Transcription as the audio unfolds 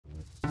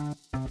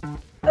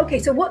Okay,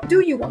 so what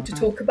do you want to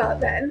talk about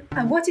then?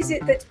 And what is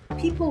it that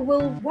people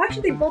why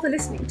should they bother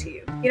listening to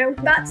you? You know,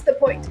 that's the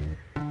point.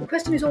 The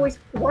question is always,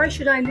 why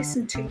should I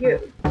listen to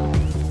you?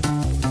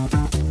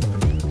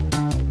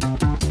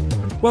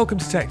 Welcome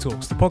to Tech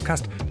Talks, the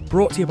podcast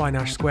brought to you by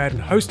Nash Squared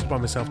and hosted by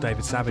myself,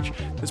 David Savage,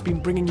 that's been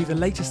bringing you the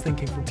latest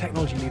thinking from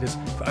technology leaders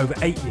for over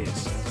 8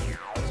 years.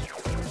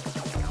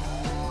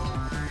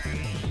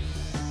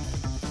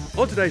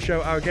 On today's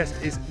show, our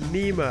guest is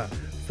Nima,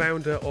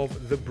 founder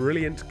of the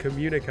brilliant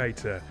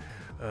Communicator.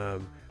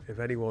 If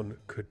anyone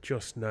could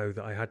just know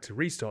that I had to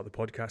restart the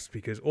podcast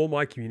because all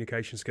my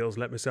communication skills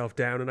let myself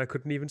down and I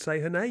couldn't even say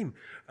her name.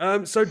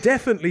 So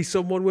definitely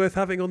someone worth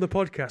having on the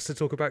podcast to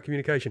talk about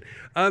communication.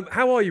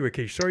 How are you,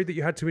 Akish? Sorry that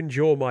you had to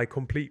endure my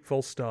complete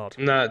false start.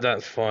 No,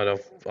 that's fine.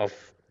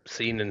 I've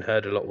seen and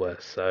heard a lot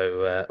worse.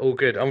 So all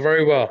good. I'm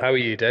very well. How are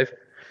you, Dave?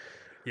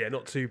 Yeah,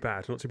 not too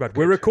bad. Not too bad.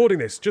 We're recording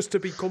this, just to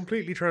be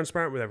completely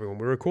transparent with everyone,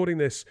 we're recording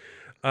this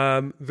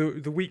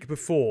the week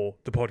before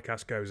the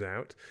podcast goes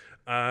out.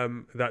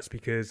 That's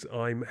because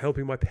I'm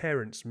helping my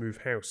parents move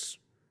house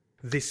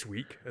this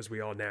week, as we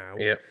are now.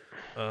 Yeah.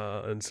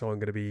 And so I'm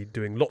going to be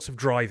doing lots of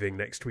driving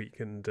next week,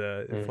 and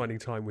finding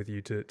time with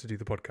you to do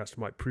the podcast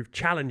might prove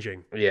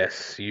challenging.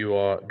 Yes, you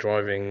are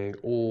driving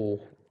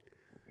all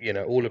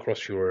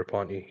across Europe,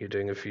 aren't you? You're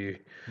doing a few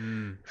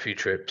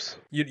trips.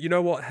 You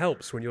know what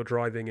helps when you're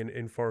driving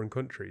in foreign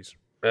countries?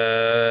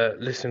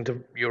 Listen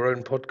to your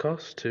own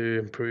podcast to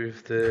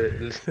improve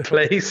the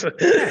place.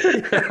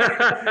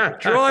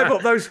 Drive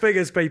up those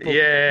figures, people.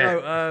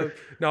 Yeah.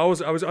 No.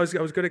 I was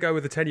going to go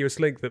with the tenuous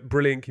link that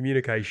brilliant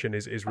communication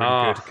is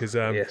really good, because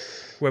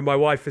yes. When my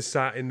wife is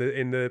sat in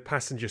the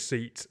passenger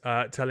seat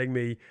telling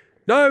me,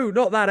 no,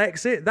 not that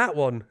exit, that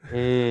one.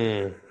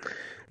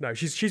 No,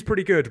 she's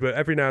pretty good, but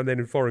every now and then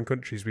in foreign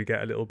countries we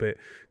get a little bit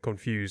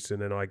confused,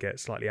 and then I get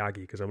slightly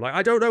aggy because I'm like,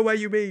 I don't know where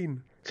you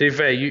mean. To be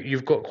fair,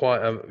 you've got quite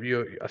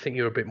I think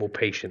you're a bit more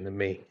patient than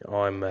me.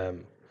 I'm.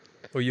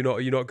 Well,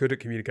 you're not good at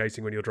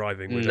communicating when you're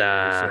driving. Who's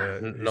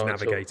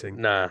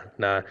navigating. Nah.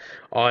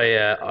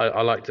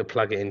 I like to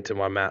plug it into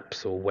my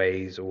maps or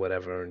Waze or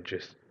whatever, and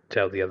just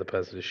tell the other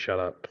person to shut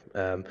up.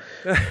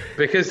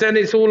 Because then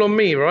it's all on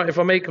me, right? If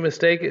I make a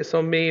mistake, it's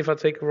on me. If I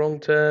take a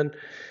wrong turn,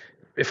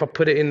 if I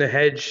put it in the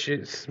hedge,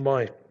 it's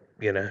my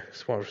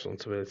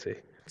responsibility.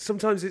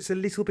 Sometimes it's a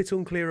little bit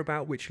unclear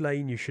about which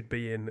lane you should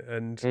be in,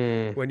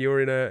 and when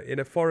you're in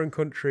a foreign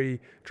country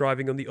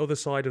driving on the other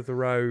side of the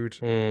road.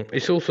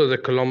 It's also the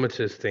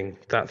kilometers thing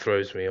that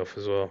throws me off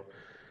as well.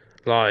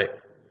 Like,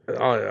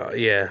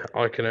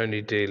 I can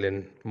only deal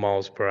in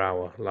miles per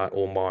hour,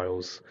 or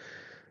miles.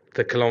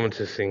 The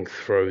kilometers thing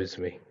throws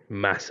me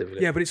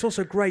massively. Yeah, but it's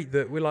also great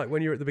that we're like,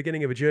 when you're at the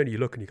beginning of a journey, you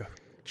look and you go,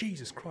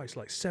 Jesus Christ,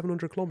 like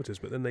 700 kilometres,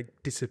 but then they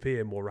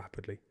disappear more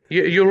rapidly.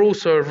 You're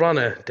also a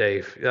runner,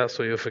 Dave. That's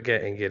what you're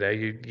forgetting, you know.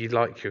 You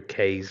like your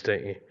Ks,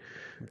 don't you?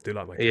 Do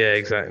like my Ks. Yeah,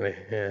 exactly.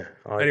 Yeah.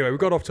 Anyway, we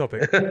got off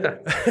topic.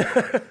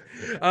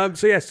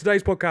 So yes,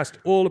 today's podcast,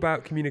 all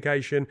about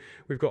communication.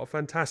 We've got a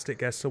fantastic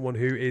guest, someone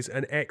who is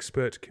an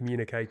expert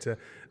communicator.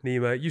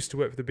 Nima used to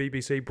work for the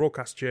BBC,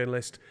 broadcast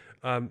journalist.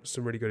 Some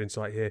really good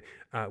insight here.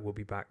 We'll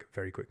be back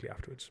very quickly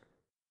afterwards.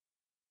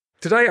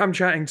 Today I'm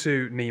chatting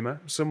to Nima,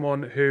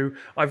 someone who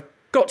I've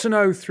got to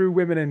know through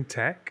Women in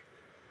Tech.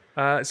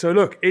 So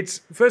look, it's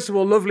first of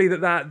all lovely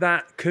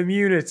that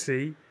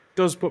community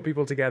does put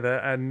people together,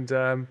 and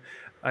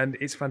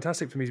it's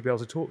fantastic for me to be able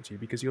to talk to you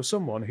because you're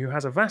someone who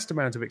has a vast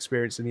amount of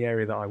experience in the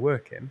area that I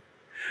work in.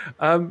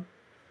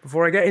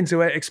 Before I get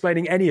into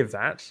explaining any of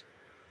that,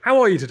 how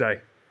are you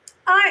today?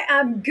 I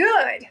am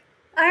good.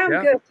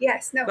 Good.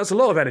 Yes. No. That's a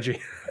lot of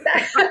energy.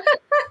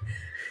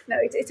 No,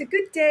 it's a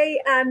good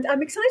day, and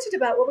I'm excited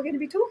about what we're going to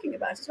be talking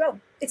about as well.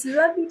 It's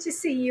lovely to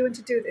see you and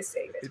to do this,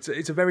 David.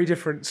 It's a very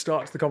different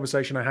start to the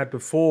conversation I had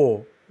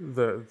before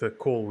the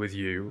call with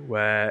you,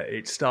 where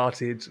it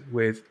started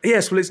with,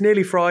 yes, well, it's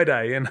nearly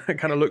Friday, and I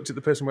kind of looked at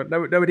the person and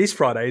went, no, it is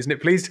Friday, isn't it?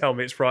 Please tell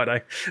me it's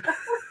Friday.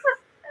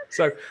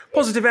 So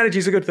positive energy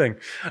is a good thing.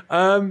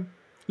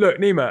 Look,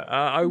 Nima,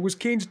 I was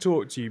keen to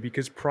talk to you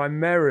because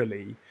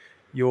primarily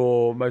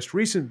your most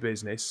recent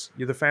business,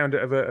 you're the founder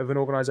of an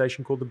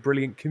organisation called the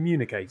Brilliant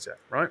Communicator,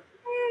 right?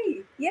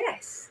 Hey,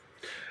 yes.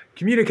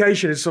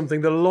 Communication is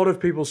something that a lot of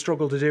people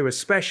struggle to do,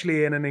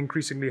 especially in an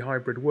increasingly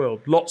hybrid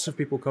world. Lots of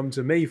people come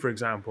to me, for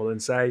example,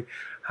 and say,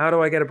 how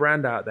do I get a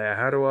brand out there?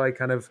 How do I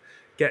kind of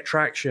get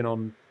traction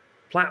on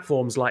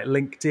platforms like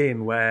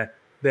LinkedIn, where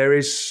there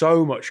is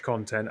so much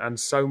content and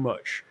so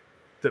much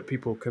that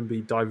people can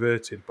be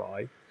diverted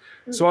by?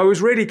 So I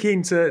was really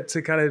keen to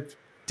kind of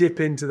dip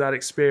into that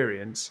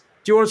experience.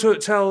 Do you want to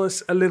tell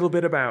us a little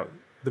bit about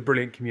the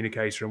Brilliant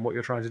Communicator and what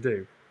you're trying to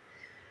do?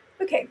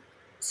 Okay,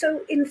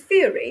 so in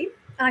theory,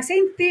 and I say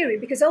in theory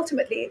because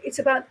ultimately it's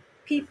about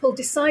people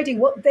deciding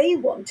what they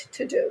want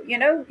to do. You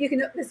know, you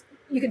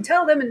can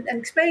tell them and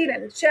explain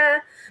and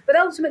share, but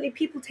ultimately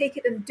people take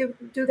it and do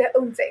their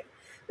own thing.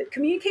 But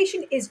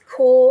communication is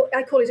core.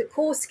 I call it a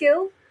core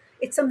skill.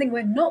 It's something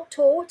we're not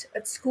taught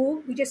at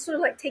school. We just sort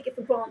of like take it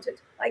for granted.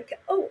 Like,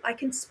 oh, I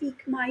can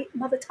speak my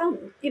mother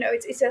tongue. You know,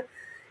 it's a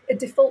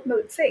default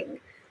mode thing.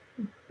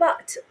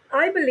 But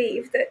I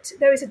believe that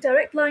there is a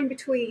direct line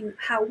between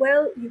how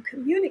well you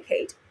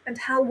communicate and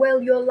how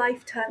well your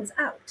life turns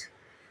out.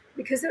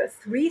 Because there are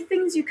three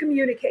things you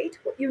communicate: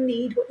 what you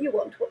need, what you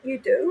want, what you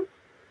do.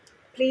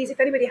 Please, if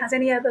anybody has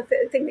any other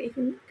thing that you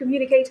can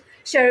communicate,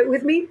 share it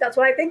with me. That's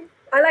what I think.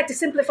 I like to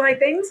simplify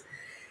things.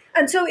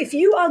 And so if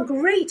you are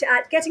great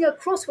at getting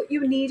across what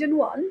you need and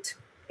want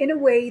in a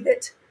way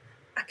that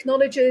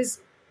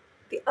acknowledges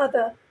the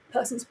other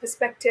person's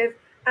perspective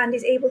and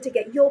is able to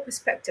get your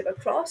perspective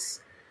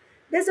across,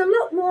 there's a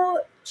lot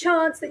more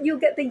chance that you'll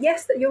get the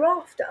yes that you're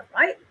after,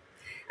 right?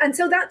 And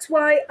so that's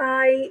why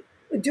I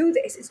do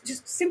this. It's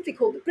just simply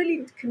called the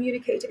Brilliant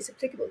Communicator. It's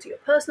applicable to your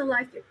personal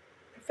life, your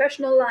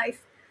professional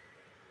life.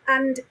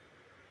 And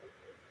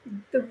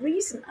the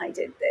reason I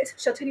did this,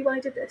 shall I tell you why I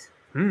did this?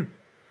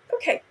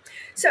 Okay,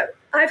 so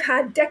I've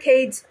had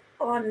decades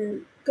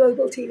on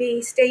global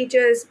TV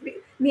stages,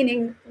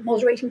 meaning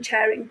moderating,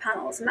 chairing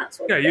panels and that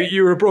sort of thing.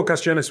 You were a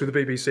broadcast journalist with the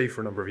BBC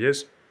for a number of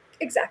years.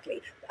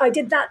 Exactly. I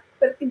did that,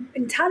 but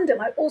in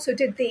tandem, I also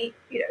did the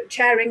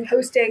chairing,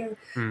 hosting,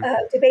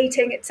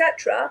 debating,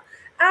 etc.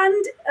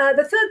 And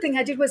the third thing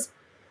I did was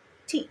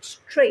teach,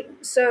 train.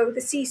 So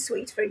the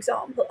C-suite, for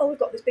example, we've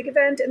got this big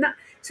event, and that.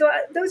 So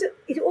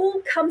it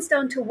all comes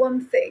down to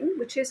one thing,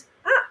 which is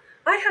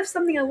I have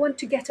something I want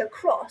to get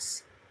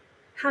across.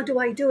 How do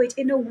I do it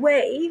in a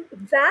way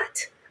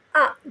that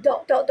And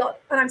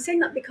I'm saying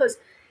that because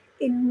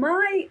in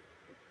my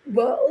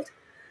world,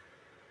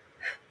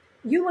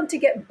 you want to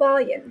get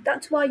buy-in.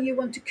 That's why you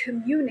want to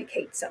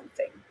communicate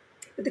something.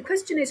 But the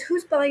question is,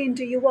 whose buy-in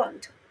do you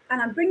want?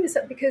 And I bring this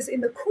up because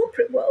in the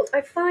corporate world,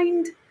 I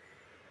find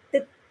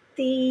that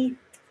the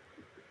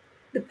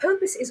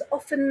purpose is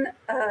often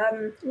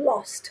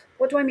lost.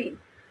 What do I mean?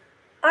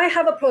 I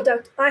have a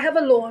product, I have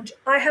a launch,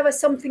 I have a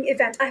something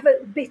event, I have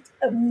a bit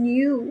of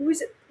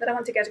news that I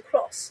want to get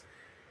across.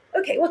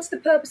 Okay, what's the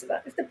purpose of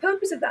that? If the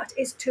purpose of that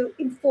is to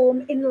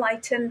inform,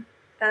 enlighten,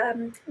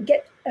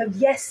 get a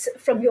yes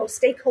from your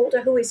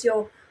stakeholder, who is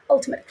your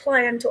ultimate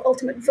client or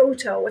ultimate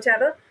voter or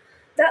whatever,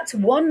 that's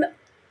one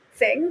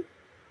thing.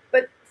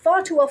 But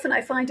far too often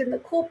I find in the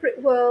corporate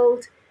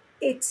world,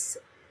 it's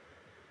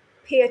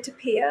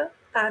peer-to-peer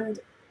and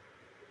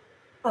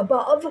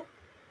above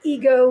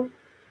ego.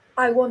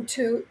 I want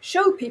to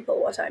show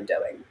people what I'm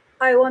doing.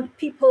 I want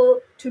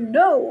people to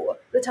know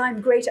that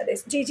I'm great at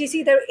this. Do you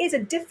see there is a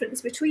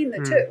difference between the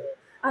two?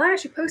 And I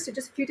actually posted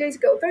just a few days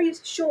ago a very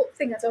short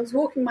thing as I was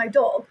walking my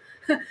dog.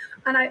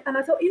 and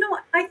I thought, you know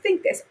what, I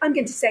think this, I'm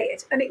going to say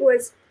it. And it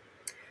was,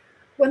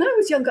 when I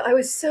was younger, I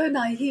was so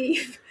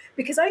naive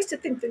because I used to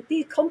think that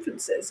these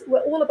conferences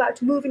were all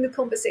about moving the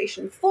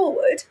conversation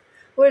forward,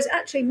 whereas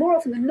actually more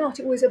often than not,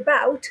 it was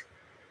about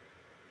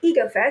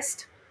ego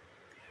fest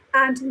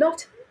and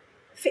not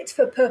fit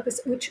for purpose,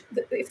 which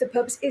if the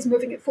purpose is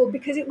moving it forward,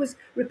 because it was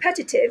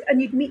repetitive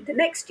and you'd meet the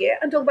next year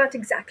and talk about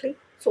exactly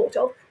sort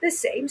of the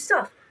same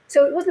stuff.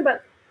 So it wasn't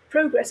about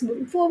progress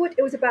moving forward.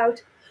 It was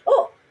about,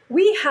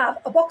 we have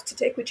a box to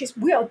tick, which is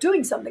we are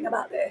doing something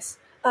about this.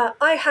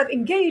 I have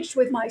engaged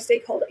with my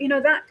stakeholder,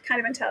 that kind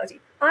of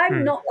mentality.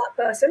 I'm not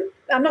that person.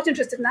 I'm not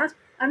interested in that.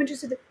 I'm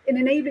interested in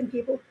enabling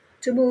people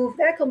to move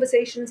their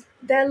conversations,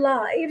 their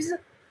lives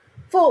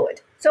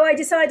forward. So I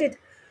decided,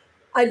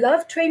 I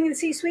love training the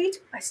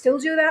C-suite. I still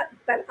do that,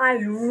 but I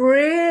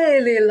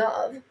really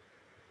love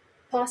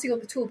passing on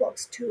the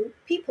toolbox to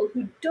people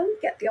who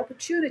don't get the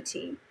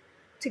opportunity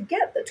to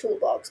get the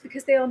toolbox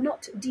because they are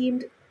not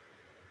deemed,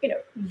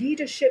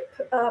 leadership,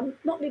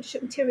 not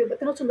leadership material, but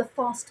they're not on the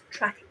fast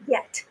track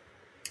yet.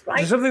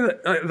 Right? So something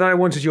that I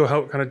wanted your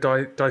help kind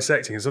of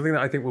dissecting, and something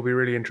that I think will be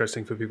really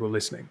interesting for people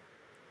listening,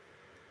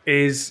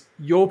 is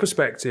your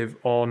perspective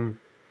on,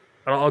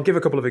 and I'll give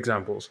a couple of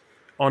examples,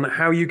 on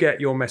how you get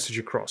your message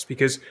across,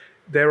 because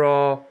there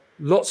are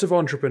lots of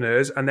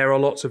entrepreneurs and there are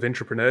lots of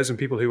intrapreneurs and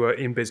people who are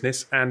in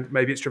business, and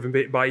maybe it's driven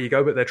by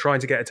ego, but they're trying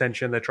to get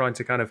attention. They're trying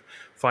to kind of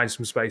find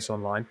some space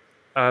online.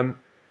 I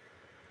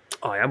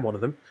am one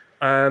of them.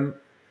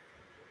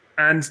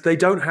 And they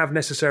don't have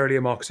necessarily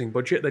a marketing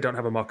budget. They don't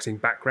have a marketing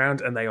background,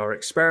 and they are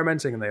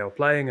experimenting and they are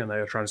playing and they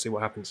are trying to see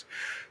what happens.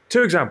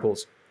 Two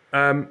examples.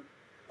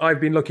 I've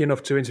been lucky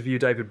enough to interview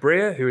David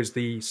Breer, who is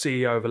the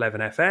CEO of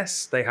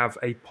 11FS. They have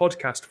a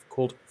podcast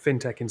called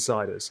FinTech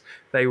Insiders.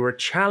 They were a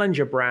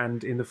challenger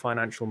brand in the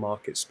financial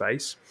market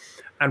space.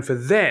 And for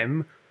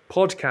them,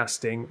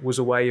 podcasting was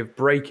a way of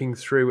breaking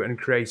through and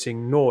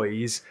creating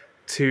noise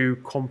to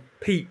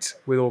compete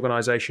with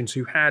organizations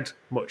who had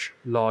much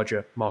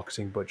larger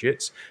marketing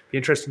budgets. Be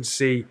interesting to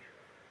see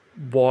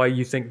why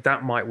you think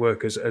that might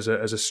work as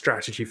a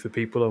strategy for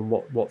people, and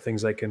what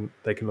things they can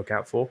look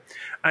out for.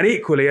 And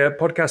equally, a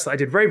podcast that I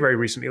did very, very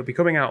recently, it'll be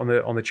coming out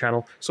on the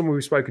channel, someone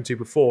we've spoken to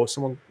before,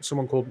 someone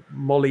called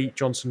Molly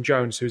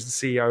Johnson-Jones, who is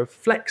the CEO of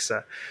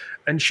Flexer.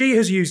 And she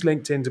has used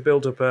LinkedIn to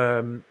build up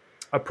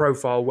a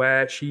profile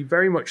where she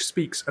very much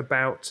speaks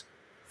about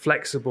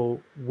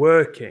flexible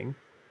working.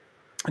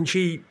 And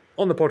she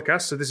on the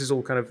podcast, so this is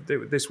all kind of,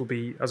 this will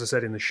be, as I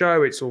said in the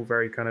show, it's all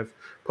very kind of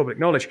public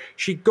knowledge.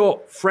 She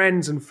got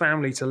friends and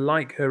family to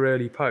like her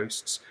early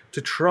posts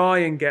to try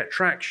and get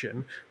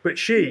traction. But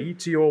she,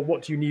 to your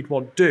what do you need,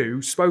 want,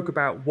 do, spoke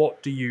about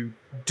what do you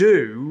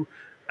do,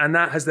 and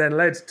that has then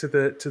led to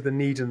the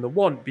need and the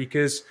want,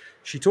 because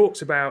she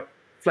talks about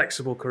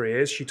flexible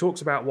careers, she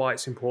talks about why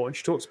it's important,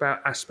 she talks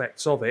about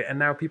aspects of it, and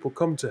now people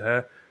come to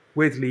her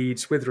with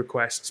leads, with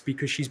requests,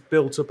 because she's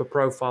built up a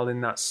profile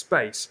in that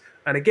space.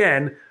 And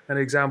again, an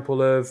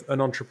example of an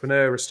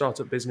entrepreneur, a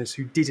startup business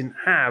who didn't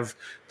have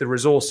the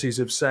resources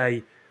of,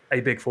 say, a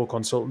Big Four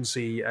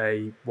consultancy,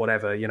 a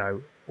whatever,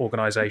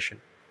 organization.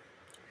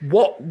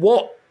 What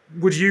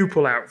would you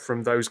pull out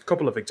from those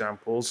couple of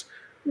examples,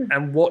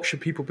 and what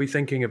should people be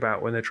thinking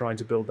about when they're trying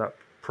to build that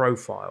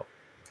profile?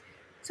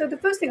 So the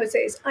first thing I would say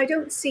is I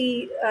don't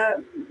see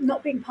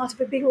not being part of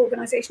a big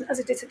organization as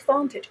a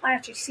disadvantage. I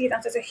actually see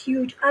that as a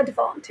huge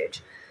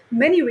advantage.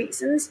 Many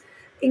reasons,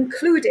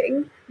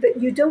 including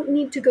that you don't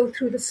need to go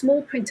through the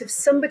small print of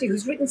somebody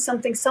who's written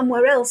something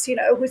somewhere else,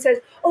 who says,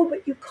 oh,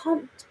 but you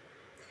can't.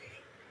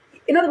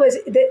 In other words,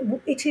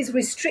 it is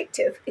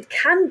restrictive. It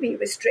can be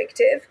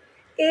restrictive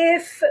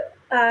if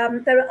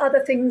there are other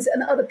things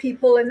and other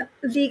people and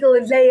legal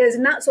layers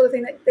and that sort of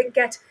thing that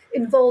get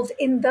involved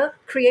in the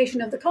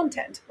creation of the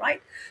content, right?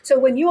 So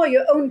when you are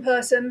your own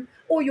person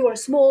or you're a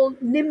small,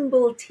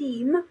 nimble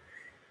team,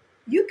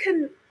 you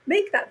can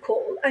make that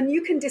call and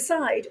you can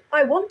decide,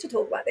 I want to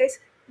talk about this,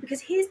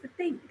 because here's the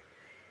thing.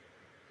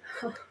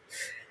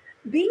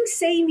 Being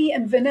samey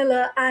and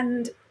vanilla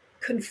and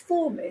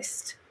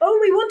conformist, oh,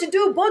 we want to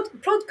do a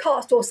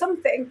podcast or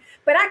something,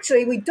 but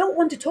actually we don't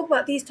want to talk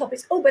about these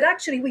topics. Oh, but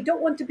actually we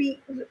don't want to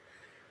be...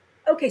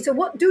 Okay, so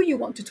what do you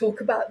want to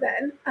talk about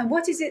then? And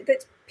what is it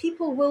that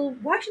people will...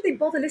 Why should they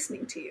bother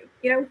listening to you?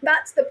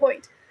 That's the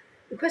point.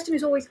 The question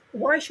is always,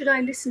 why should I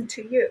listen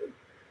to you?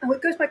 And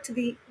it goes back to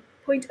the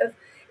point of,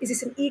 is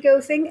this an ego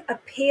thing, a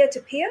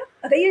peer-to-peer?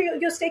 Are they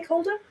your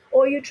stakeholder?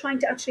 Or are you trying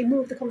to actually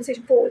move the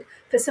conversation forward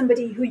for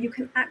somebody who you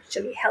can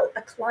actually help,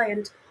 a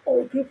client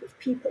or a group of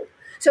people?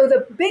 So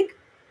the big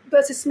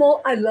versus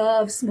small, I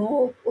love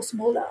small or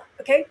smaller,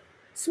 okay?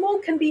 Small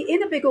can be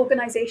in a big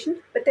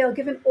organization, but they are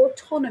given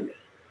autonomy,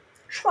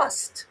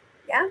 trust,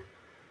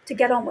 to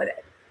get on with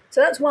it.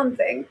 So that's one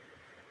thing,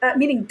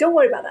 meaning don't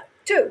worry about that.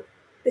 Two,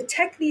 the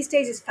tech these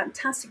days is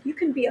fantastic. You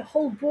can be a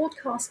whole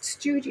broadcast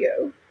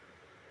studio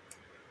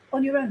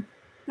on your own,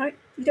 right?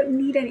 You don't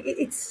need any.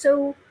 It's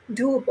so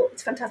doable.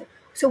 It's fantastic.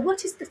 So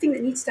what is the thing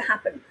that needs to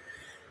happen?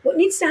 What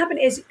needs to happen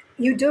is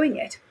you doing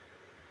it.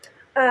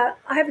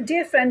 I have a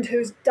dear friend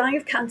who's dying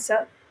of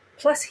cancer,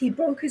 plus he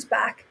broke his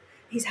back.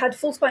 He's had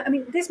full spine. I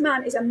mean, this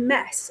man is a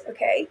mess,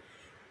 okay?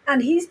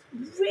 And he's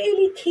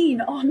really keen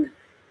on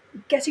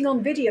getting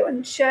on video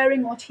and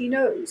sharing what he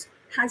knows.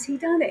 Has he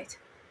done it?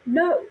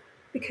 No,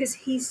 because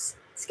he's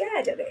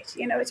scared of it.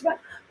 It's about,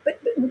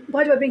 but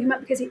why do I bring him up?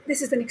 Because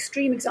this is an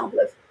extreme example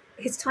of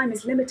his time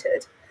is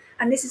limited,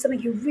 and this is something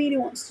he really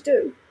wants to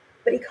do,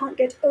 but he can't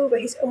get over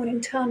his own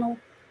internal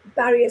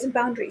barriers and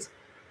boundaries.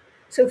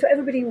 So for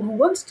everybody who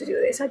wants to do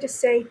this, I just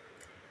say,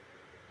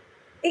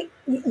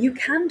 you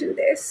can do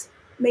this.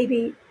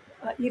 Maybe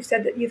you've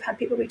said that you've had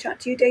people reach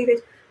out to you, David.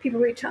 People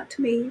reach out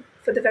to me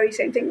for the very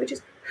same thing, which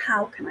is,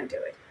 how can I do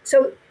it?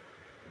 So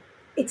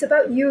it's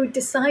about you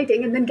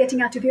deciding and then getting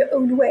out of your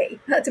own way.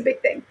 That's a big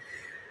thing.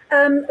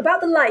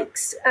 About the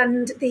likes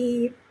and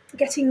the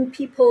getting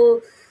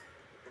people...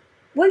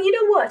 Well, you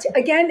know what?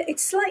 Again,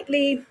 it's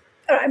slightly...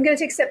 All right, I'm going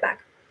to take a step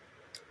back.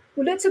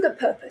 Well, let's look at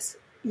purpose.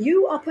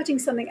 You are putting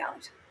something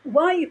out.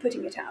 Why are you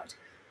putting it out?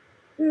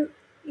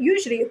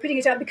 Usually you're putting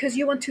it out because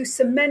you want to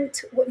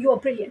cement what you are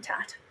brilliant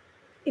at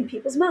in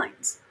people's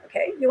minds,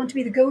 okay? You want to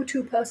be the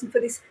go-to person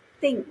for this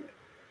thing,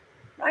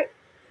 right?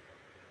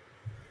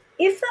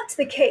 If that's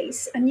the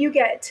case and you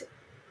get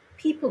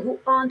people who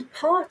aren't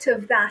part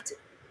of that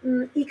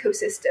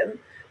ecosystem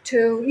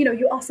to,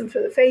 you ask them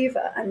for the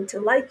favor and to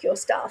like your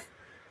stuff,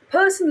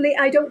 personally,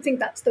 I don't think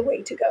that's the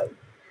way to go,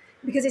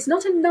 because it's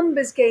not a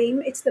numbers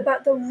game. It's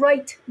about the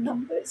right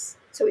numbers.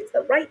 So it's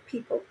the right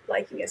people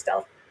liking your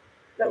stuff,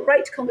 the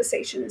right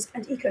conversations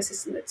and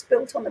ecosystem that's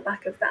built on the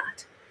back of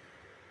that.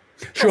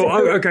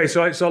 Sure. Okay.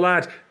 So I'll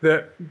add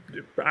that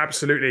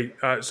absolutely.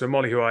 So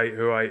Molly, who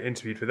I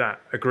interviewed for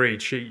that,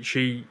 agreed.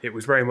 It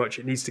was very much,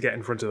 it needs to get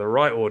in front of the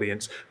right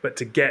audience, but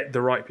to get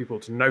the right people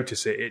to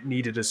notice it, it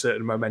needed a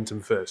certain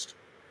momentum first.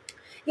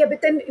 Yeah,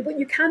 but then what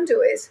you can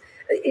do is,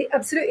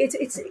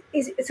 absolutely,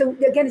 so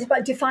again, it's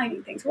about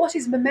defining things. What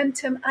is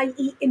momentum,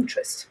 i.e.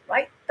 interest,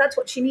 right? That's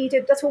what she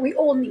needed. That's what we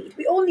all need.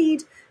 We all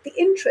need the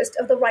interest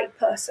of the right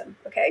person,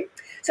 okay?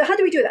 So how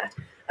do we do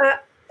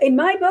that? In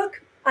my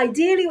book,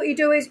 ideally what you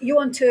do is you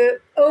want to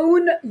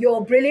own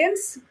your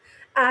brilliance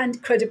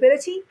and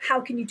credibility.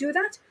 How can you do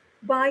that?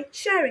 By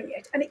sharing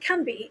it. And it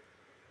can be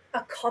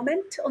a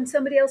comment on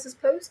somebody else's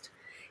post.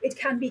 It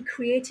can be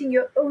creating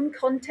your own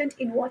content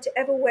in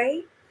whatever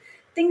way.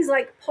 Things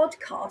like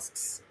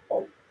podcasts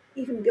or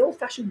even the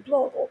old-fashioned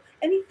blog or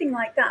anything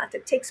like that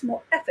that takes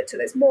more effort, so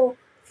there's more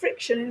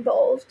friction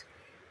involved,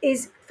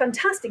 is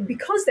fantastic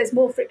because there's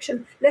more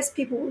friction, less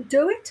people will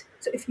do it.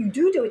 So if you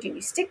do it and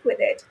you stick with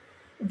it,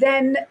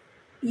 then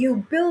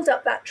you build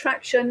up that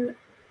traction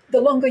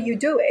the longer you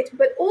do it.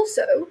 But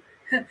also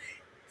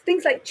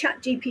things like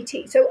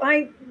ChatGPT. So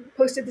I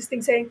posted this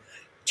thing saying,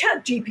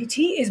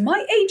 ChatGPT is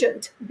my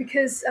agent,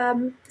 because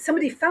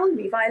somebody found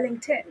me via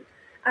LinkedIn.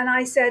 And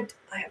I said,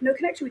 I have no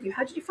connection with you.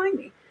 How did you find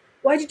me?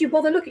 Why did you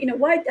bother looking?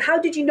 How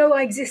did you know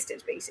I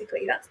existed,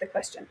 basically? That's the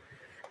question.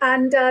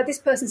 And this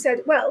person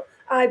said, well,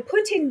 I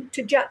put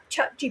into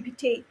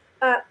ChatGPT,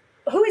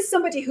 who is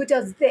somebody who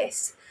does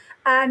this?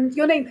 And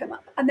your name came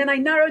up. And then I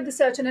narrowed the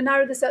search and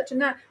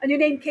your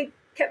name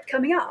kept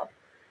coming up.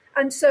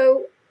 And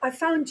so I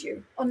found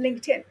you on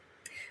LinkedIn.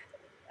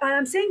 And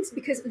I'm saying this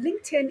because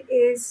LinkedIn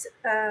is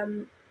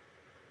a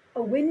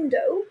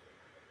window.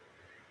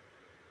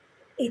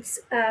 It's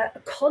a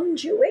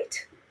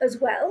conduit as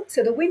well.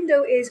 So the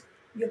window is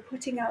you're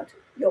putting out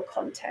your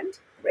content,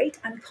 great,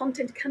 and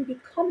content can be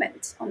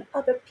comments on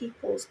other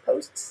people's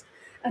posts.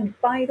 And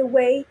by the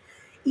way,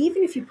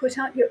 even if you put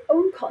out your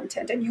own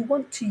content and you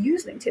want to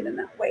use LinkedIn in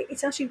that way,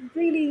 it's actually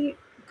really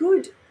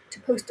good to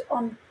post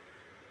on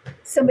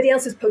somebody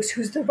else's post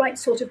who's the right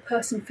sort of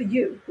person for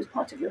you, who's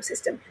part of your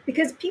system,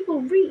 because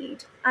people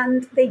read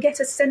and they get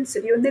a sense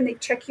of you and then they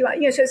check you out.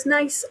 So it's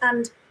nice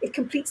and it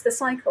completes the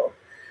cycle.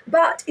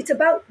 But it's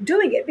about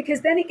doing it,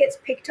 because then it gets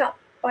picked up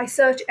by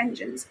search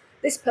engines.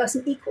 This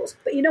person equals.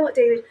 But you know what,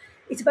 David?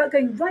 It's about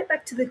going right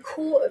back to the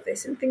core of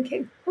this and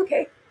thinking,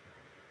 okay,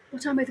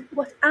 what am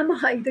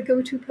I the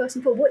go-to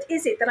person for? What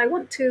is it that I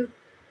want to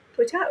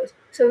put out?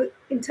 So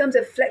in terms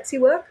of flexi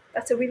work,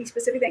 that's a really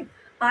specific thing.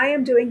 I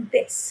am doing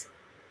this.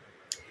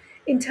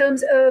 In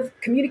terms of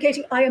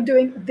communicating, I am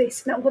doing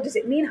this. Now, what does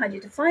it mean? How do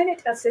you define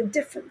it? That's a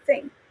different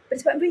thing. But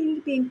it's about really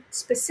being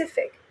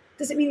specific.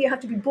 Does it mean you have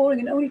to be boring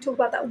and only talk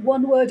about that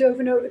one word over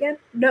and over again?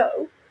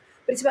 No.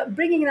 But it's about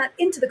bringing that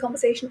into the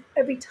conversation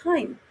every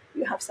time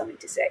you have something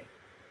to say.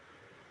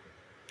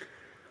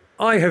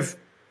 I have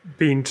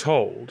been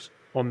told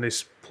on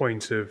this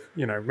point of,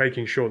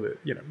 making sure that,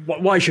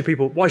 why should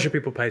people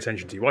pay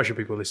attention to you? Why should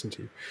people listen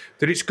to you?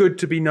 That it's good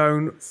to be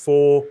known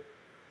for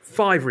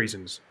 5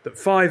 reasons. That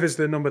 5 is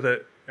the number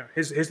that,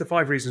 here's the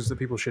 5 reasons that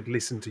people should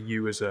listen to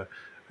you as a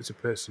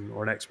person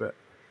or an expert.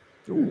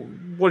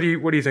 What do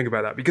you think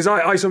about that? Because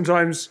I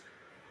sometimes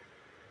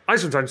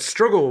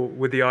struggle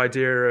with the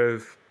idea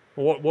of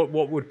why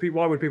would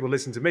people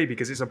listen to me?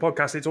 Because it's a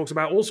podcast that talks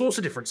about all sorts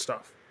of different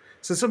stuff.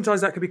 So sometimes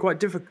that can be quite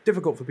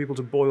difficult for people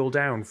to boil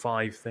down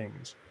 5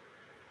 things.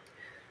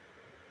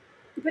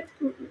 But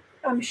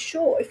I'm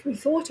sure if we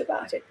thought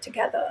about it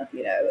together,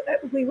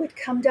 we would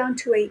come down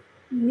to a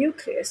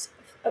nucleus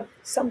of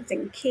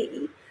something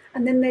key,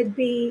 and then there'd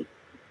be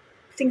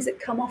things that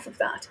come off of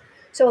that.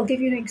 So I'll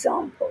give you an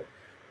example.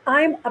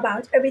 I'm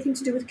about everything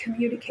to do with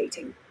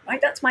communicating,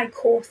 right? That's my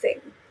core thing.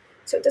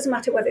 So it doesn't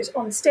matter whether it's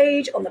on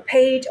stage, on the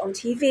page, on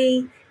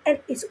TV, and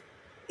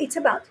it's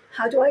about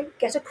how do I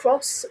get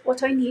across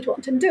what I need,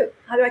 want, and do?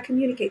 How do I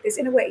communicate this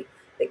in a way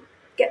that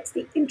gets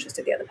the interest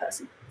of the other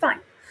person? Fine.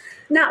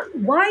 Now,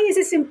 why is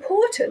this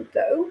important,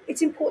 though?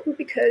 It's important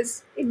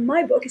because in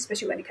my book,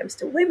 especially when it comes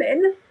to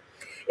women,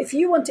 if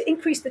you want to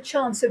increase the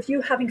chance of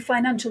you having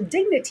financial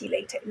dignity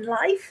later in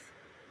life,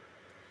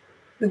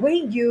 the way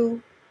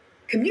you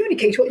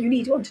communicate what you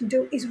need, want, and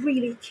do is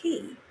really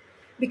key.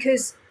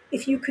 Because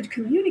if you could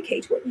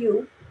communicate what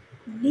you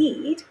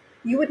need,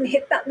 you wouldn't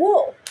hit that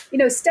wall.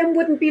 STEM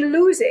wouldn't be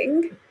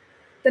losing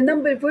the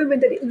number of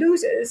women that it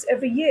loses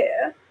every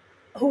year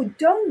who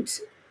don't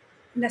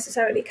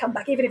necessarily come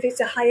back, even if it's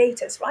a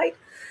hiatus, right?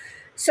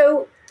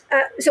 So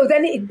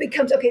then it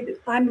becomes, okay,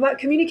 I'm about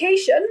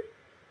communication,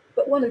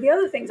 but one of the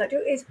other things I do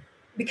is,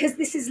 because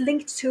this is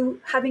linked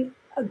to having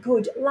a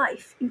good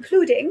life,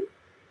 including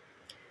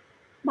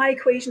my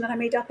equation that I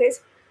made up is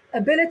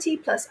ability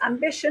plus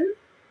ambition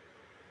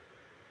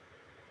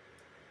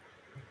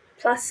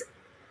plus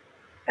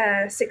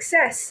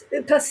success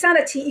plus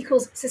sanity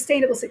equals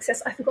sustainable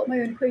success. I forgot my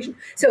own equation.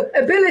 So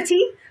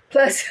ability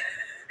plus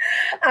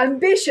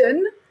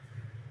ambition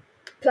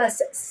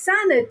plus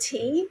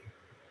sanity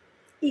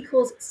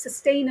equals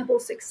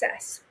sustainable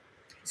success.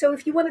 So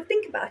if you want to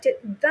think about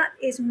it,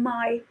 those are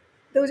my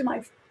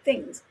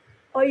things.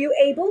 Are you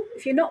able?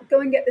 If you're not, go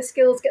and get the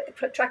skills, get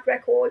the track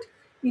record.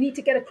 You need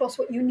to get across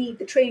what you need,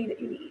 the training that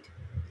you need.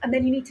 And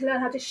then you need to learn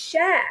how to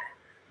share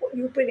what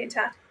you're brilliant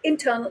at,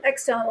 internal,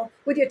 external,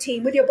 with your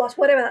team, with your boss,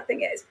 whatever that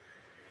thing is.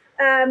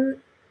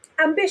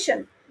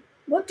 Ambition.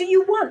 What do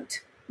you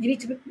want? You need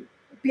to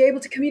be able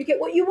to communicate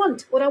what you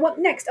want, what I want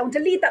next. I want to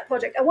lead that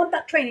project. I want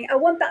that training. I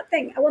want that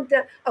thing. I want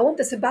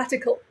the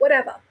sabbatical,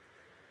 whatever.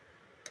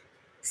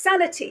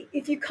 Sanity.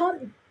 If you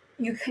can't,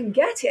 you can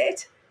get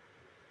it,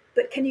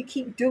 but can you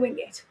keep doing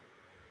it?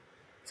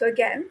 So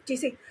again, do you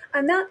see?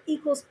 And that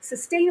equals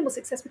sustainable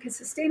success, because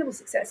sustainable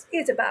success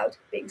is about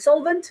being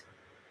solvent,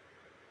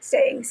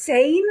 staying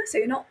sane. So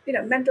you're not,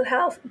 mental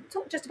health. It's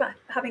not just about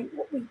having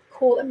what we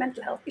call a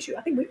mental health issue.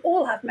 I think we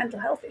all have mental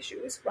health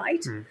issues,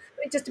 right?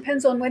 It just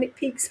depends on when it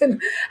peaks and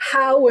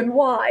how and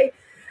why.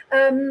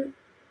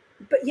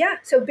 But yeah,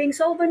 so being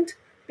solvent,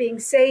 being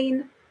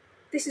sane.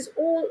 This is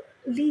all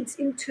leads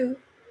into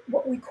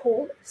what we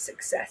call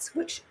success,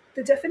 which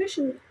the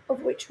definition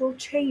of which will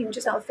change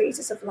as our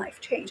phases of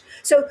life change.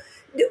 So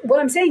what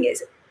I'm saying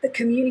is the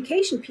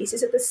communication piece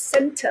is at the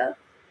center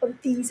of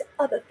these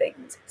other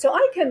things. So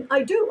I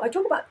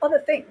talk about other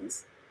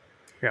things.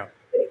 Yeah.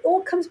 But it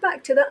all comes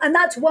back to that. And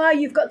that's why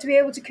you've got to be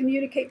able to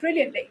communicate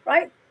brilliantly,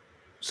 right?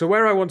 So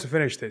where I want to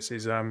finish this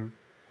is,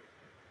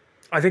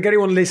 I think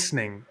anyone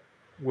listening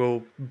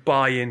will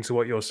buy into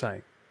what you're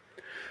saying,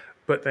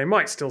 but they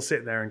might still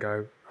sit there and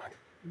go,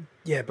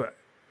 yeah, but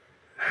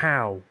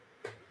how?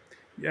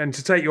 And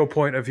to take your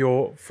point of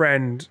your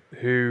friend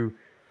who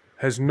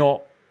has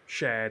not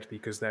shared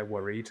because they're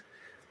worried,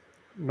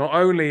 not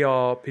only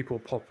are people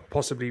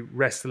possibly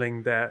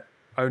wrestling their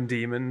own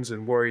demons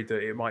and worried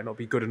that it might not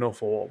be good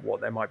enough or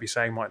what they might be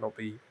saying might not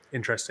be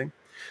interesting,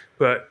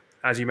 but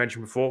as you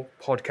mentioned before,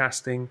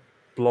 podcasting,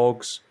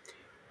 blogs,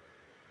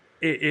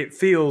 it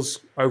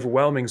feels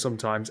overwhelming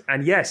sometimes.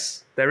 And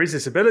yes, there is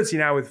this ability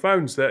now with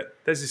phones that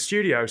there's a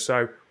studio,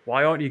 so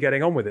why aren't you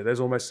getting on with it?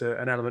 There's almost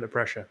an element of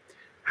pressure.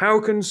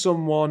 How can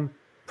someone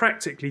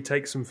practically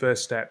take some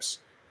first steps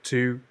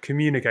to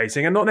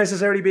communicating, and not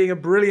necessarily being a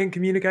brilliant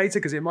communicator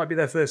because it might be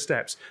their first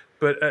steps,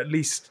 but at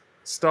least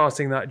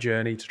starting that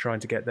journey to trying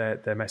to get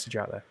their message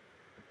out there?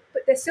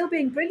 But they're still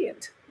being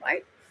brilliant,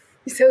 right?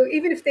 So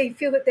even if they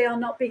feel that they are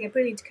not being a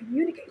brilliant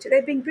communicator,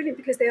 they're being brilliant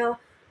because they are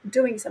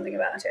doing something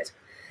about it.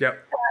 Yeah.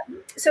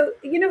 So,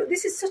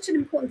 this is such an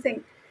important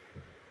thing.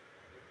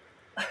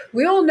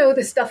 We all know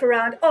this stuff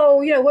around,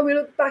 when we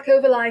look back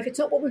over life, it's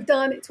not what we've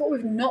done, it's what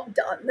we've not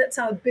done. That's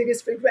our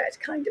biggest regret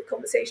kind of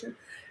conversation.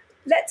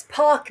 Let's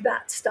park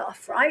that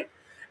stuff, right?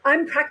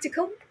 I'm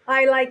practical.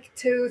 I like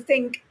to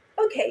think,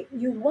 okay,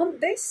 you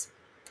want this.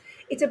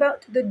 It's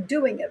about the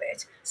doing of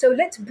it. So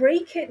let's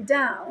break it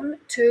down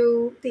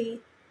to the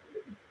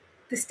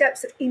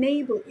steps that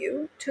enable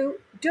you to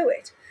do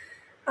it.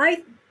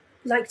 I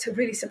like to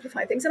really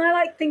simplify things, and I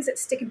like things that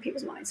stick in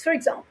people's minds. For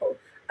example,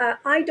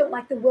 I don't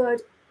like the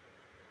word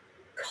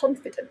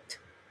confident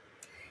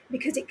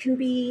because it can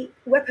be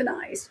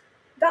weaponized.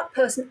 That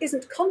person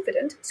isn't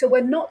confident, so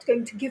we're not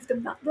going to give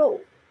them that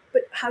role.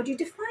 But how do you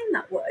define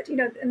that word?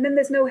 And then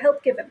there's no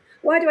help given.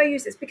 Why do I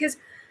use this? Because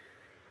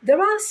there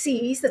are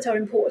C's that are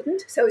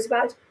important. So it's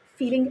about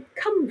feeling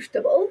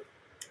comfortable,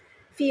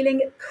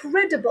 feeling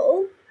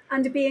credible,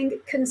 and being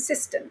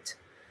consistent.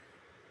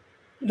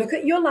 Look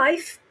at your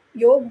life,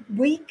 your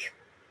week.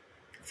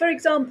 For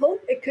example,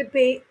 it could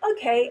be,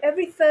 okay,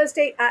 every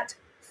Thursday at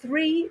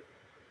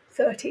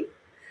 3:30,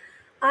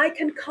 I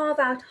can carve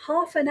out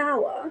half an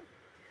hour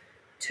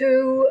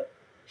to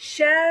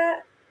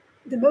share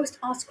the most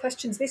asked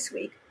questions this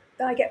week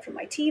that I get from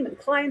my team and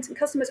clients and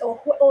customers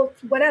or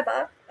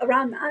whatever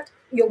around that,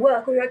 your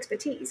work or your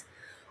expertise,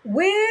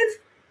 with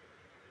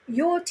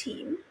your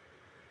team,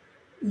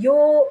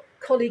 your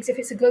colleagues, if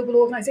it's a global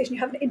organization, you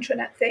have an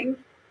intranet thing,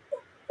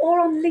 or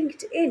on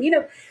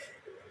LinkedIn.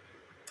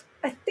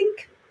 I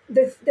think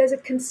there's a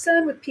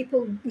concern with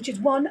people, which is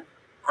one,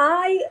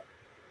 I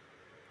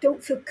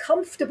don't feel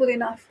comfortable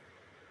enough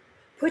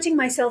putting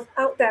myself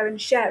out there and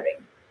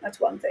sharing. That's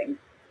one thing.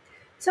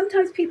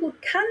 Sometimes people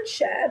can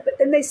share, but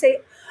then they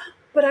say,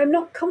 but I'm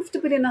not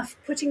comfortable enough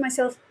putting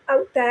myself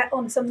out there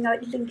on something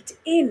like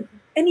LinkedIn.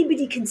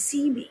 Anybody can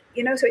see me,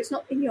 so it's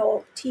not in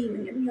your team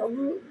and in your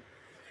room.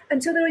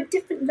 And so there are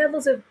different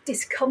levels of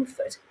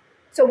discomfort.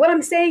 So what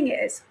I'm saying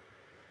is,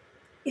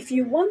 if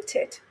you want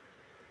it,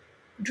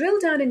 drill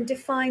down and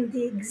define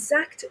the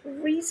exact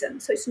reason.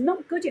 So it's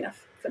not good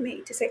enough for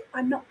me to say,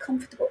 I'm not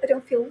comfortable, I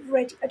don't feel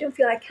ready, I don't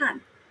feel I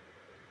can.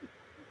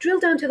 Drill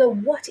down to the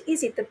what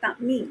is it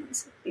that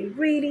means. Be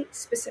really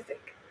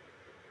specific.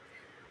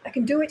 I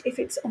can do it if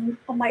it's on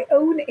my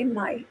own in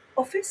my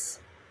office.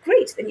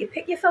 Great, then you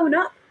pick your phone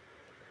up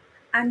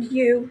and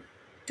you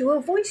do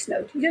a voice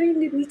note. You don't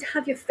even need to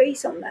have your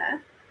face on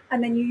there.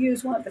 And then you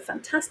use one of the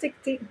fantastic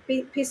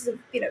pieces of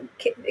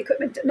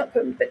equipment, not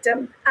equipment, but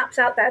apps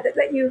out there that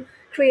let you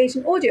create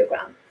an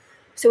audiogram.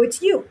 So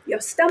it's you. Your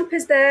stamp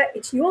is there.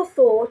 It's your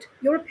thought,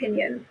 your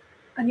opinion,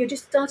 and you're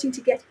just starting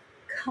to get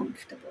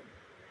comfortable.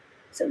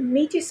 So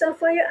meet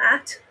yourself where you're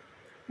at,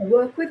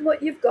 work with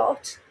what you've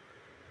got,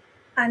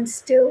 and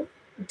still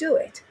do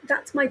it.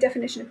 That's my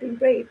definition of being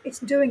brave. It's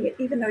doing it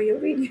even though you're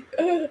really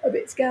a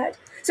bit scared.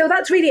 So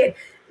that's really it.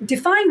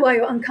 Define why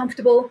you're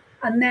uncomfortable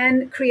and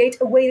then create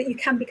a way that you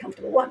can be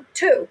comfortable. 1,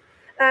 2,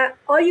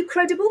 are you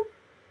credible?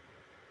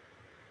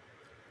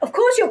 Of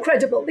course you're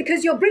credible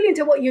because you're brilliant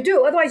at what you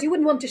do. Otherwise you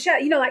wouldn't want to share.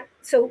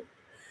 So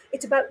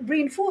it's about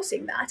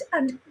reinforcing that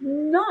and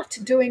not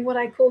doing what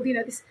I call,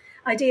 this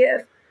idea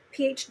of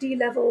PhD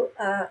level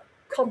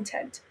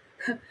content.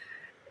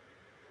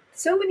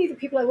 So many of the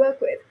people I work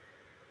with,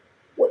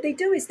 what they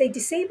do is they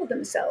disable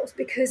themselves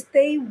because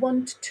they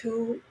want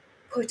to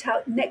put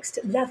out next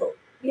level.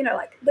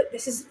 Look,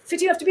 this is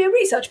fit enough to be a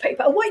research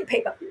paper, a white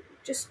paper.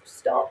 Just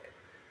stop.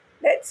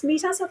 Let's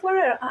meet ourselves where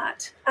we're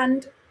at.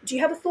 And do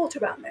you have a thought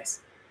around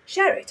this?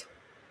 Share it.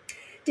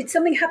 Did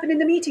something happen in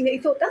the meeting that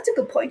you thought, that's a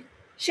good point?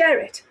 Share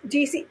it. Do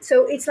you see?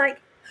 So it's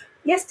like,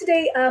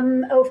 Yesterday, a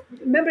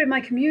member in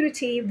my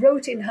community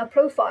wrote in her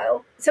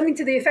profile something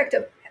to the effect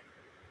of,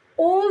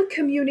 all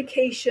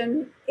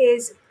communication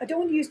is, I don't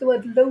want to use the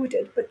word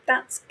loaded, but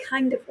that's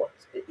kind of what,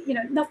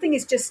 nothing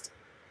is just,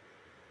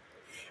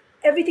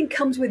 everything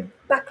comes with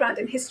background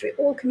and history.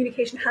 All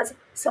communication has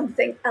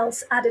something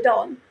else added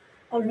on.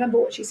 I'll remember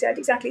what she said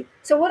exactly.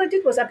 So what I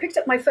did was I picked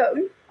up my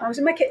phone, I was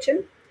in my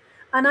kitchen,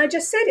 and I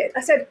just said it.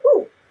 I said,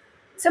 oh,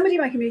 somebody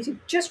in my community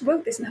just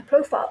wrote this in her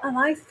profile, and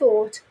I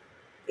thought,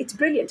 it's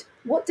brilliant.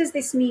 What does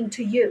this mean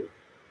to you?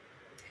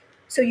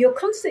 So you're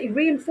constantly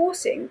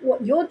reinforcing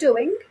what you're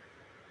doing,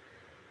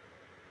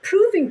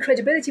 proving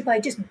credibility by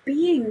just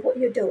being what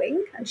you're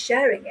doing and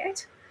sharing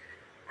it,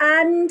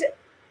 and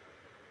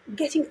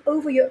getting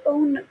over your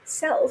own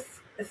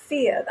self, the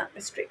fear, that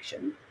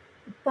restriction,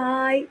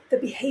 by the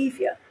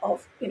behavior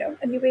of,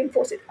 and you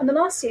reinforce it. And the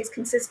last C is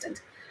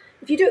consistent.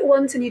 If you do it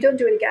once and you don't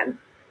do it again,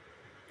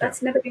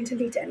 that's never going to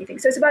lead to anything.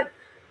 So it's about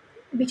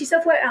meet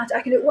yourself where you're at.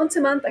 I can do it once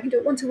a month, I can do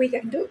it once a week, I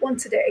can do it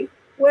once a day.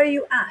 Where are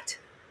you at?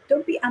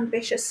 Don't be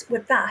ambitious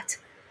with that.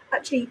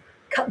 Actually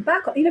cut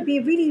back on, be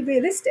really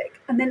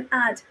realistic, and then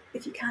add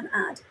if you can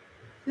add.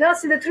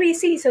 That's the 3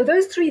 C's. So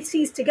those 3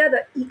 C's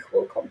together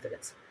equal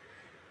confidence.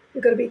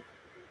 You've got to be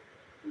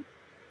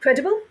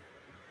credible.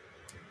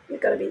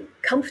 You've got to be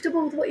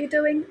comfortable with what you're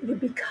doing. You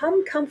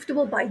become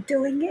comfortable by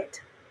doing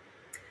it.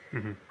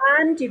 Mm-hmm.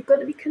 And you've got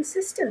to be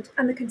consistent.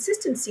 And the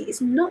consistency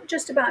is not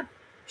just about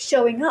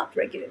showing up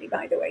regularly,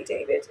 by the way,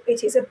 David.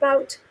 It is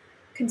about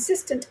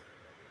consistent,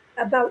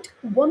 about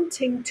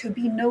wanting to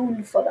be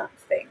known for that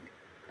thing.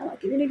 And I'll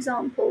give you an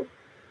example.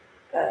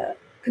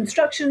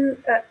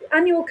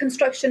 Annual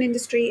construction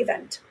industry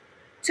event.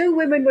 2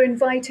 women were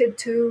invited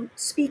to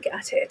speak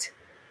at it.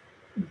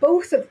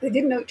 They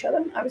didn't know each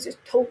other. I was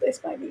just told this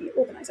by the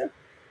organizer.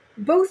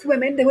 Both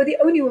women, they were the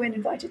only women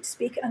invited to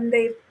speak, and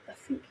I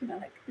think,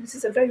 this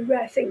is a very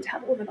rare thing to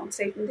have a woman on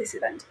stage in this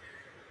event.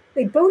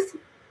 They both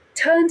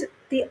turned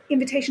the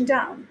invitation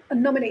down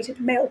and nominated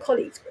male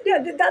colleagues.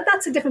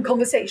 That's a different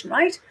conversation,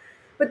 right?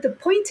 But the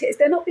point is,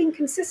 they're not being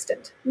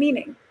consistent,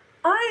 meaning,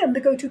 I am the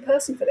go-to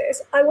person for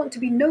this. I want to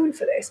be known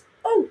for this.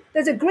 Oh,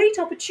 there's a great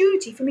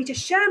opportunity for me to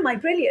share my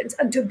brilliance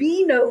and to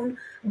be known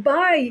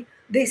by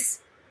this,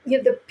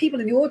 the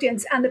people in the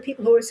audience and the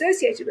people who are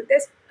associated with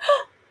this.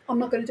 I'm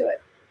not going to do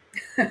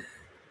it.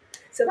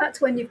 So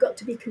that's when you've got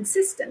to be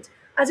consistent.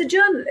 As a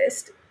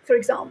journalist, for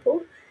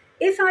example,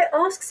 if I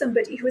ask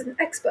somebody who is an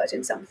expert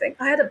in something,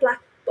 I had a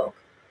black book,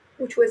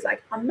 which was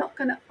like, I'm not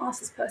going to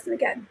ask this person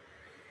again.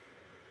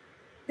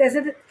 There's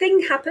a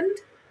thing happened.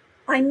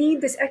 I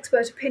need this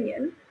expert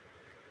opinion.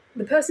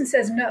 The person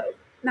says no.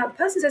 Now, the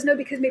person says no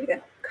because maybe they're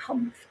not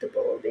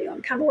comfortable being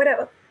on camera,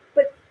 whatever.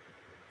 But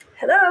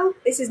hello,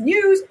 this is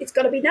news. It's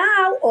got to be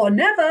now or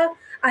never.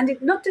 And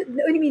it not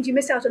only means you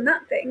miss out on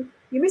that thing,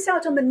 you miss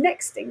out on the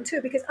next thing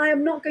too, because I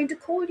am not going to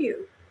call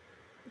you.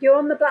 You're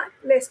on the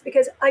blacklist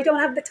because I don't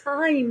have the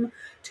time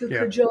to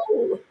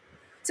cajole.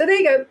 So there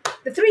you go.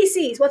 The 3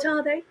 C's, what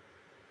are they?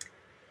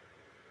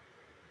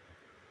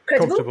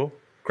 Credible.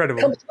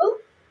 Credible. Comfortable.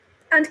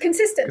 And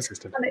consistent.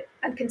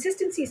 And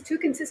consistency is 2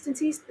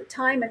 consistencies, the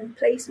time and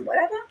place and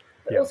whatever,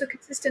 but also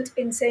consistent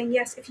in saying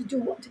yes if you do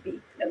want to be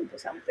known for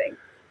something.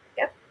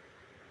 Yep.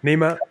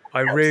 Nima,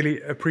 I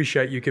really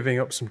appreciate you giving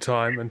up some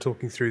time and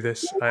talking through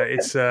this.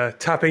 It's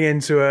tapping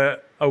into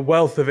a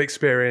wealth of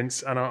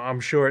experience, and I'm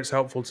sure it's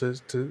helpful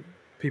to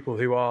people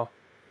who are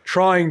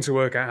trying to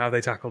work out how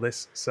they tackle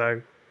this.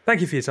 So thank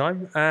you for your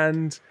time,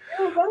 and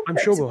I'm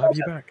sure we'll have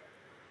you back.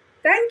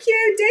 Thank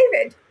you,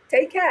 David.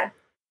 Take care.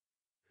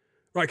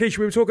 Right, Keisha,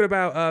 we were talking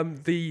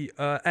about the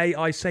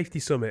AI Safety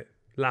Summit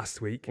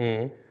last week.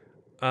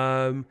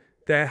 Mm.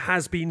 There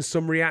has been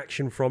some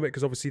reaction from it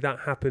because obviously that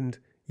happened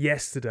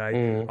yesterday.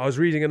 Mm. I was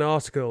reading an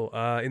article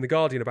in The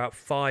Guardian about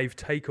 5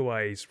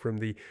 takeaways from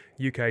the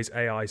UK's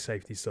AI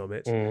Safety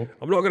Summit. Mm.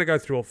 I'm not going to go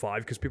through all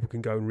 5 because people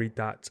can go and read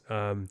that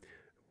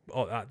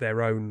at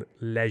their own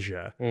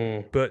leisure.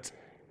 Mm. But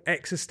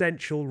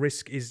existential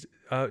risk is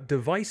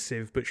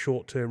divisive, but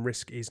short-term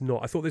risk is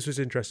not. I thought this was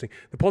interesting.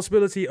 The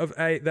possibility of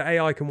that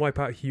AI can wipe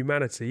out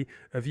humanity,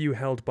 a view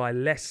held by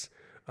less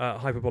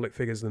hyperbolic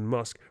figures than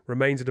Musk,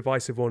 remains a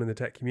divisive one in the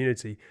tech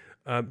community.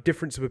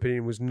 Difference of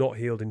opinion was not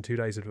healed in 2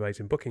 days of debate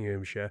in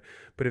Buckinghamshire,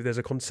 but if there's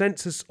a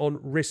consensus on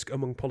risk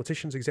among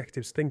politicians,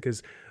 executives,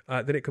 thinkers,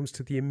 then it comes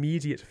to the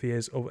immediate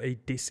fears of a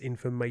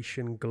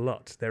disinformation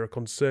glut. There are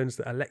concerns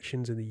that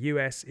elections in the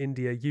US,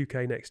 India,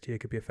 UK next year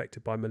could be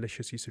affected by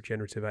malicious use of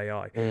generative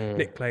AI.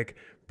 Nick Clegg,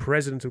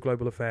 president of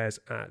global affairs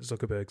at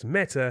Zuckerberg's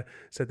Meta,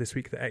 said this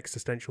week that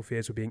existential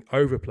fears were being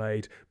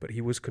overplayed, but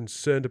he was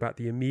concerned about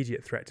the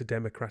immediate threat to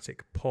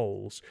democratic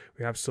polls.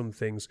 We have some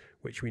things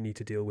which we need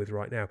to deal with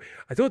right now.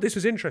 I thought this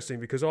was interesting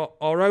because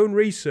our own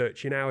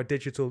research in our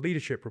digital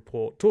leadership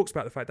report talks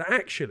about the fact that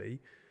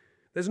actually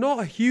there's not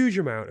a huge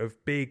amount of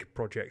big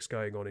projects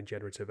going on in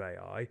generative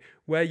AI.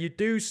 Where you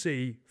do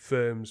see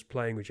firms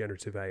playing with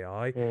generative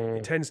AI,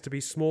 it tends to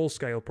be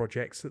small-scale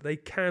projects that they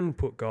can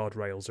put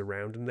guardrails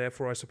around and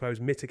therefore, I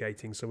suppose,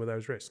 mitigating some of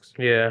those risks.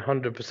 Yeah,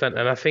 100%.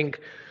 And I think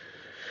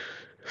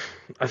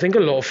I think a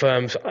lot of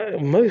firms,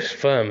 most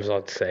firms,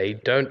 I'd say,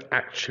 don't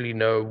actually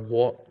know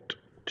what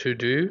to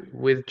do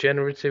with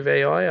generative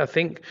AI.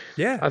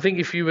 Yeah. I think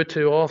if you were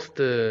to ask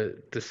the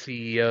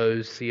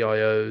CEOs,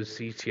 CIOs,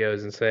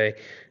 CTOs, and say,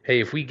 hey,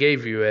 if we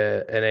gave you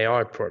an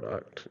AI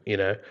product,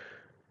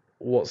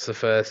 what's the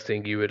first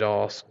thing you would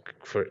ask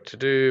for it to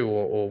do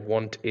or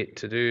want it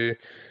to do?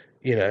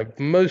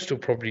 Most will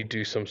probably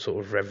do some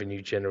sort of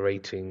revenue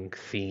generating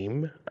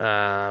theme,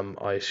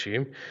 I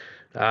assume.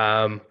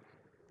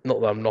 Not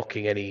that I'm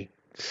knocking any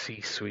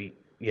C-suite,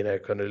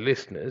 kind of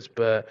listeners,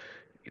 but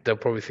they'll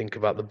probably think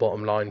about the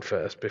bottom line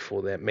first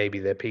before maybe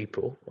their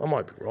people. I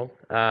might be wrong.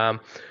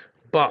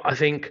 But I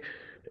think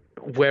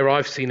where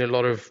I've seen a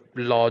lot of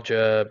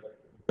larger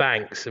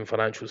banks and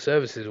financial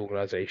services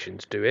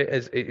organizations do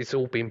it, it's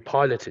all been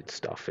piloted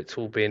stuff. It's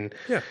all been,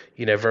 Yeah.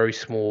 very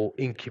small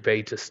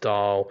incubator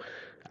style,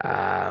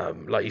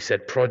 like you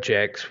said,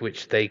 projects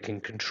which they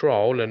can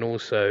control, and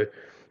also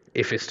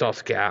if it starts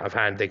to get out of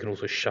hand, they can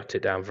also shut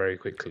it down very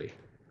quickly.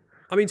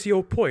 I mean, to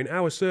your point,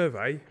 our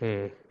survey,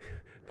 that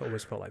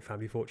almost felt like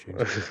Family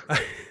Fortunes.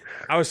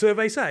 Our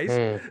survey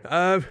says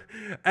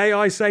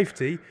AI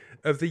safety,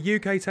 of the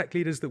UK tech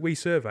leaders that we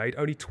surveyed,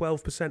 only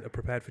 12% are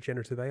prepared for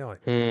generative AI.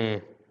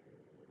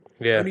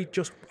 Yeah. Only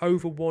just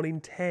over 1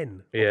 in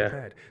 10 are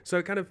prepared.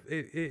 So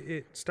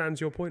it stands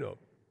your point up.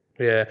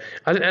 Yeah,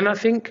 and I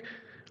think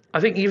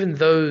even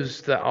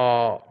those that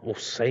are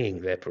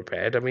saying they're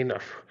prepared, I mean,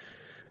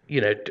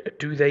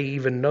 do they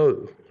even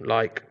know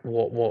like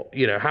what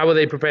how are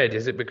they prepared?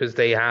 Is it because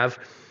they have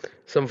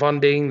some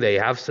funding, they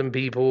have some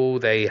people,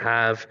 they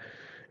have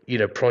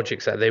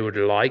projects that they would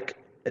like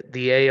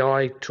the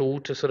AI tool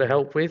to sort of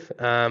help with?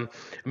 I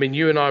mean,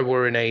 you and I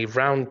were in a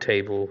round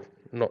table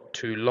not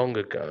too long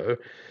ago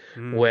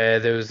where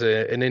there was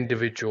an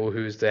individual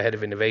who's the head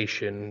of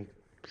innovation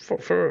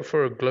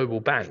for a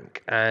global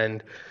bank,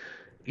 and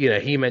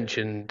he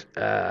mentioned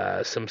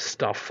some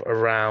stuff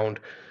around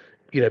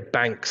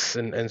banks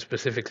and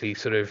specifically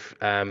sort of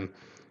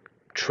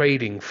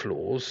trading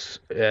floors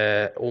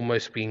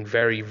almost being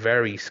very,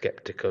 very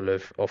skeptical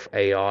of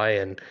AI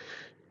and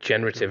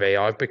generative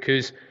AI,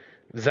 because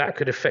that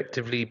could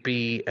effectively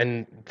be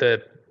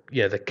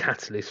the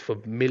catalyst for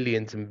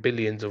millions and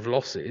billions of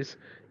losses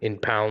in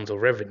pounds or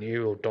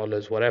revenue or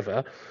dollars,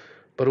 whatever,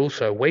 but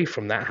also away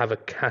from that have a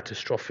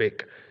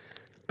catastrophic,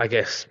 I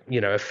guess,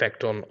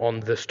 effect on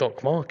the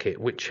stock market,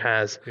 which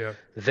has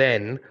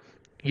then,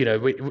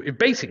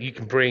 basically you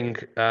can bring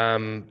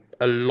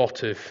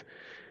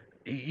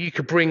you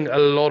could bring a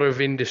lot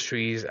of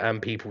industries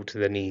and people to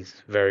their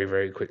knees very,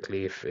 very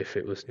quickly if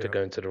it was to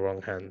go into the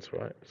wrong hands,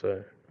 right?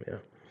 So, yeah.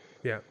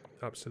 Yeah,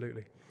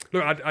 absolutely.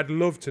 Look, I'd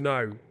love to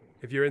know,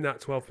 if you're in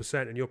that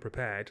 12% and you're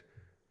prepared,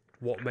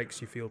 what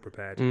makes you feel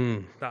prepared.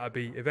 That would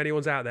be, if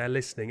anyone's out there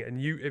listening, and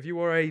if you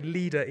are a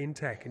leader in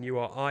tech and you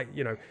are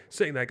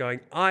sitting there going,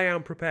 I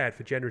am prepared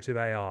for generative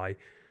AI,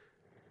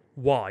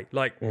 why?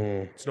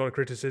 It's not a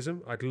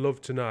criticism. I'd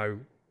love to know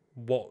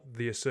what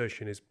the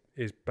assertion is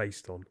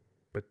based on.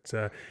 But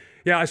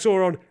I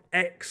saw on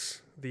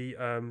X, the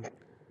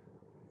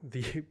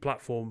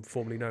platform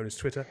formerly known as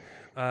Twitter,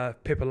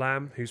 Pippa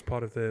Lamb, who's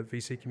part of the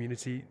VC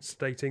community,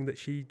 stating that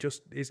she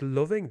just is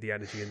loving the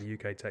energy in the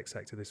UK tech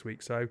sector this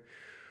week. So,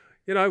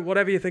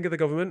 whatever you think of the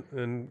government,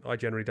 and I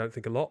generally don't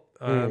think a lot,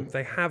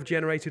 they have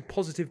generated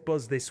positive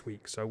buzz this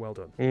week. So well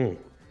done.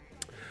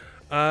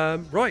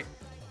 Right.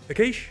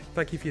 Akish,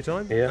 thank you for your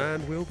time,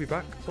 and we'll be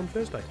back on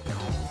Thursday.